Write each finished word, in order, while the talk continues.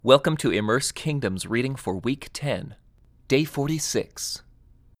Welcome to Immerse Kingdom's reading for Week 10, Day 46.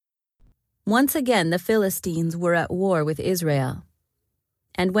 Once again the Philistines were at war with Israel.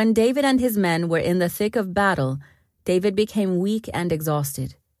 And when David and his men were in the thick of battle, David became weak and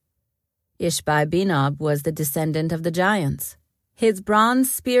exhausted. Ishbi-Benob was the descendant of the giants. His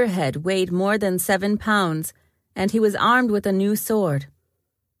bronze spearhead weighed more than 7 pounds, and he was armed with a new sword.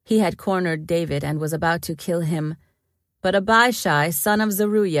 He had cornered David and was about to kill him. But Abishai, son of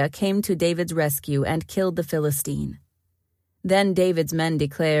Zeruiah, came to David's rescue and killed the Philistine. Then David's men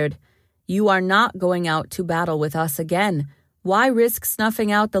declared, "You are not going out to battle with us again. Why risk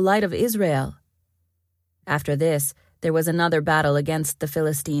snuffing out the light of Israel?" After this, there was another battle against the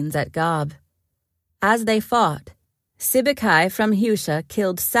Philistines at Gob. As they fought, Sibbecai from Husha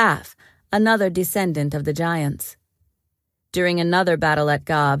killed Saph, another descendant of the giants. During another battle at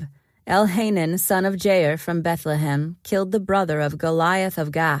Gob, Elhanan, son of Jair from Bethlehem, killed the brother of Goliath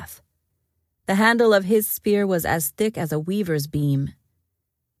of Gath. The handle of his spear was as thick as a weaver's beam.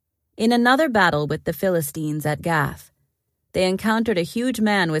 In another battle with the Philistines at Gath, they encountered a huge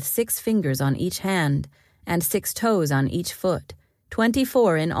man with 6 fingers on each hand and 6 toes on each foot,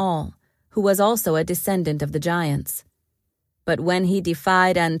 24 in all, who was also a descendant of the giants. But when he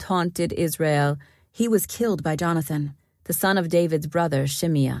defied and taunted Israel, he was killed by Jonathan, the son of David's brother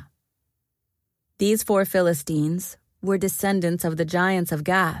Shimeah. These 4 Philistines were descendants of the giants of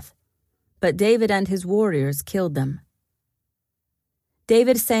Gath, but David and his warriors killed them.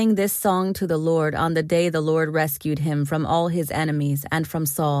 David sang this song to the Lord on the day the Lord rescued him from all his enemies and from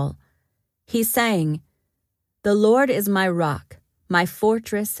Saul. He sang, "The Lord is my rock, my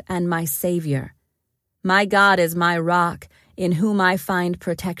fortress and my Savior. My God is my rock, in whom I find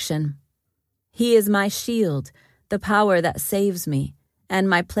protection. He is my shield, the power that saves me, and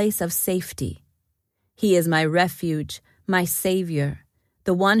my place of safety. He is my refuge, my Savior,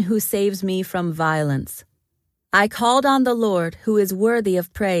 the one who saves me from violence. I called on the Lord, who is worthy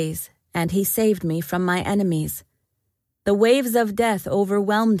of praise, and he saved me from my enemies. The waves of death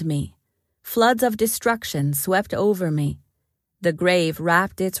overwhelmed me. Floods of destruction swept over me. The grave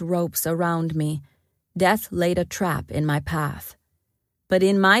wrapped its ropes around me. Death laid a trap in my path. But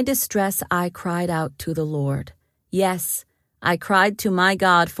in my distress I cried out to the Lord. Yes, I cried to my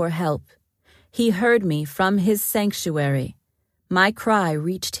God for help. He heard me from his sanctuary. My cry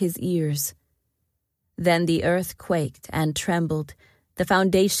reached his ears. Then the earth quaked and trembled. The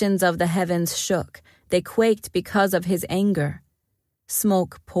foundations of the heavens shook. They quaked because of his anger.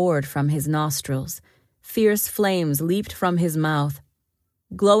 Smoke poured from his nostrils. Fierce flames leaped from his mouth.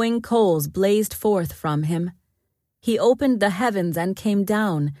 Glowing coals blazed forth from him. He opened the heavens and came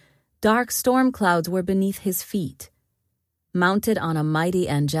down. Dark storm clouds were beneath his feet. Mounted on a mighty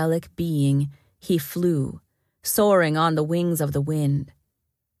angelic being, he flew, soaring on the wings of the wind.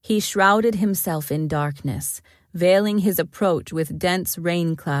 He shrouded himself in darkness, veiling his approach with dense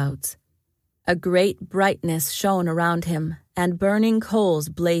rain clouds. A great brightness shone around him, and burning coals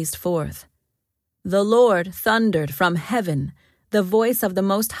blazed forth. The Lord thundered from heaven. The voice of the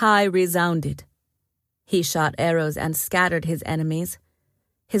Most High resounded. He shot arrows and scattered his enemies.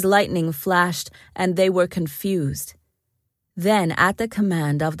 His lightning flashed, and they were confused. Then, at the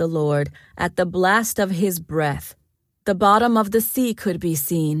command of the Lord, at the blast of his breath, the bottom of the sea could be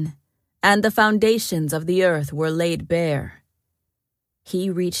seen, and the foundations of the earth were laid bare. He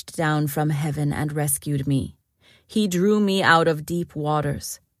reached down from heaven and rescued me. He drew me out of deep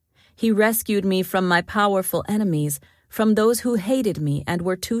waters. He rescued me from my powerful enemies, from those who hated me and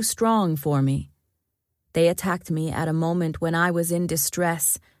were too strong for me. They attacked me at a moment when I was in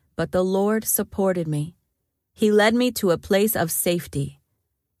distress, but the Lord supported me. He led me to a place of safety.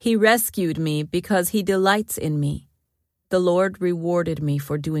 He rescued me because he delights in me. The Lord rewarded me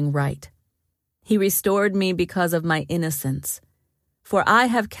for doing right. He restored me because of my innocence. For I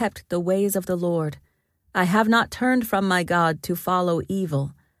have kept the ways of the Lord. I have not turned from my God to follow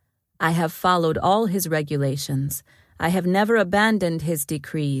evil. I have followed all his regulations. I have never abandoned his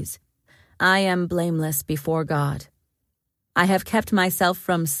decrees. I am blameless before God. I have kept myself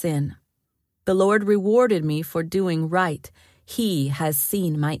from sin. The Lord rewarded me for doing right. He has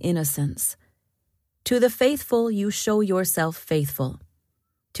seen my innocence. To the faithful you show yourself faithful.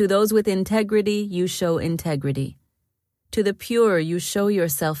 To those with integrity you show integrity. To the pure you show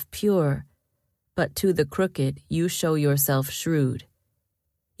yourself pure. But to the crooked you show yourself shrewd.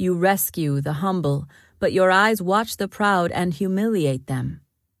 You rescue the humble, but your eyes watch the proud and humiliate them.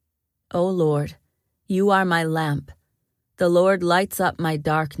 O Lord, you are my lamp. The Lord lights up my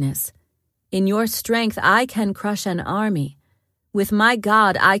darkness. In your strength I can crush an army. With my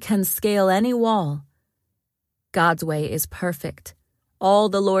God I can scale any wall. God's way is perfect. All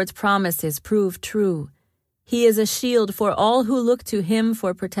the Lord's promises prove true. He is a shield for all who look to him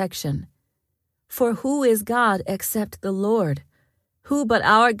for protection. For who is God except the Lord? Who but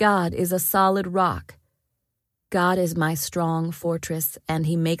our God is a solid rock? God is my strong fortress, and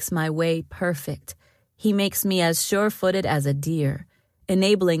he makes my way perfect. He makes me as sure-footed as a deer,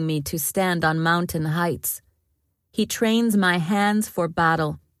 enabling me to stand on mountain heights. He trains my hands for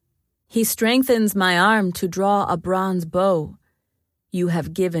battle. He strengthens my arm to draw a bronze bow. You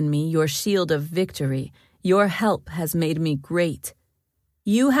have given me your shield of victory. Your help has made me great.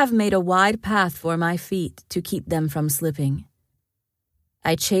 You have made a wide path for my feet to keep them from slipping.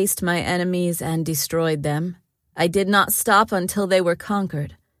 I chased my enemies and destroyed them. I did not stop until they were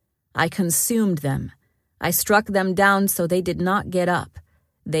conquered. I consumed them. I struck them down so they did not get up.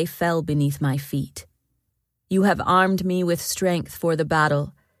 They fell beneath my feet. You have armed me with strength for the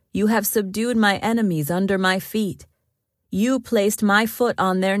battle. You have subdued my enemies under my feet. You placed my foot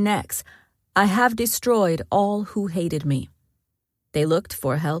on their necks. I have destroyed all who hated me. They looked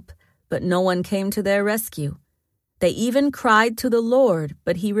for help, but no one came to their rescue. They even cried to the Lord,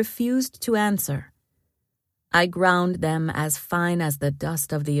 but he refused to answer. I ground them as fine as the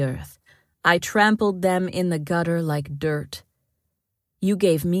dust of the earth. I trampled them in the gutter like dirt. You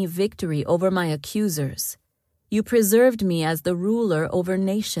gave me victory over my accusers. You preserved me as the ruler over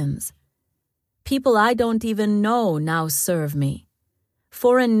nations. People I don't even know now serve me.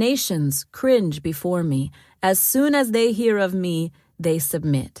 Foreign nations cringe before me. As soon as they hear of me, they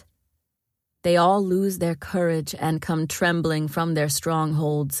submit. They all lose their courage and come trembling from their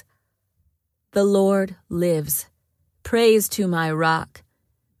strongholds. The Lord lives. Praise to my rock.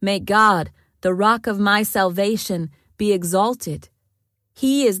 May God, the rock of my salvation, be exalted.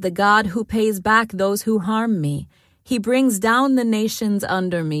 He is the God who pays back those who harm me. He brings down the nations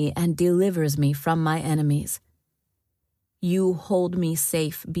under me and delivers me from my enemies. You hold me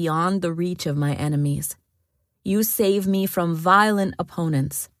safe beyond the reach of my enemies. You save me from violent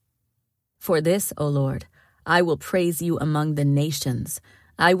opponents. For this, O Lord, I will praise you among the nations.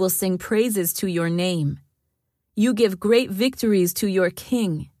 I will sing praises to your name. You give great victories to your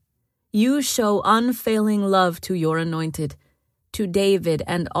king. You show unfailing love to your anointed, to David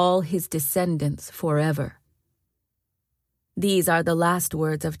and all his descendants forever. These are the last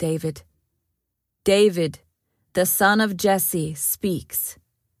words of David. David, the son of Jesse, speaks.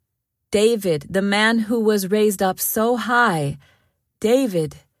 David, the man who was raised up so high.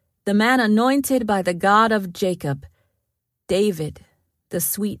 David, the man anointed by the God of Jacob. David, the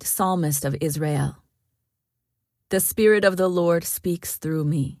sweet psalmist of Israel. The Spirit of the Lord speaks through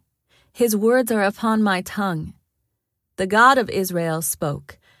me. His words are upon my tongue. The God of Israel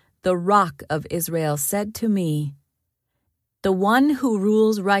spoke. The Rock of Israel said to me, the one who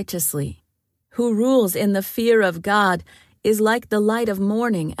rules righteously, who rules in the fear of God, is like the light of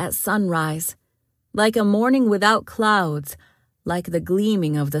morning at sunrise, like a morning without clouds, like the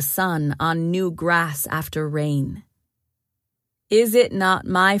gleaming of the sun on new grass after rain. Is it not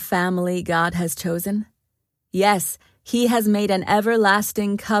my family God has chosen? Yes, he has made an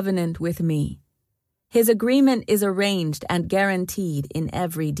everlasting covenant with me. His agreement is arranged and guaranteed in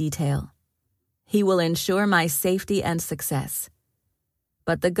every detail. He will ensure my safety and success.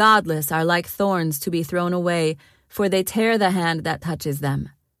 But the godless are like thorns to be thrown away, for they tear the hand that touches them.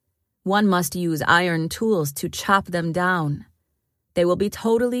 One must use iron tools to chop them down. They will be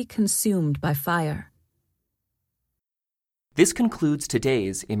totally consumed by fire. This concludes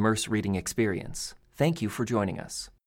today's Immerse reading experience. Thank you for joining us.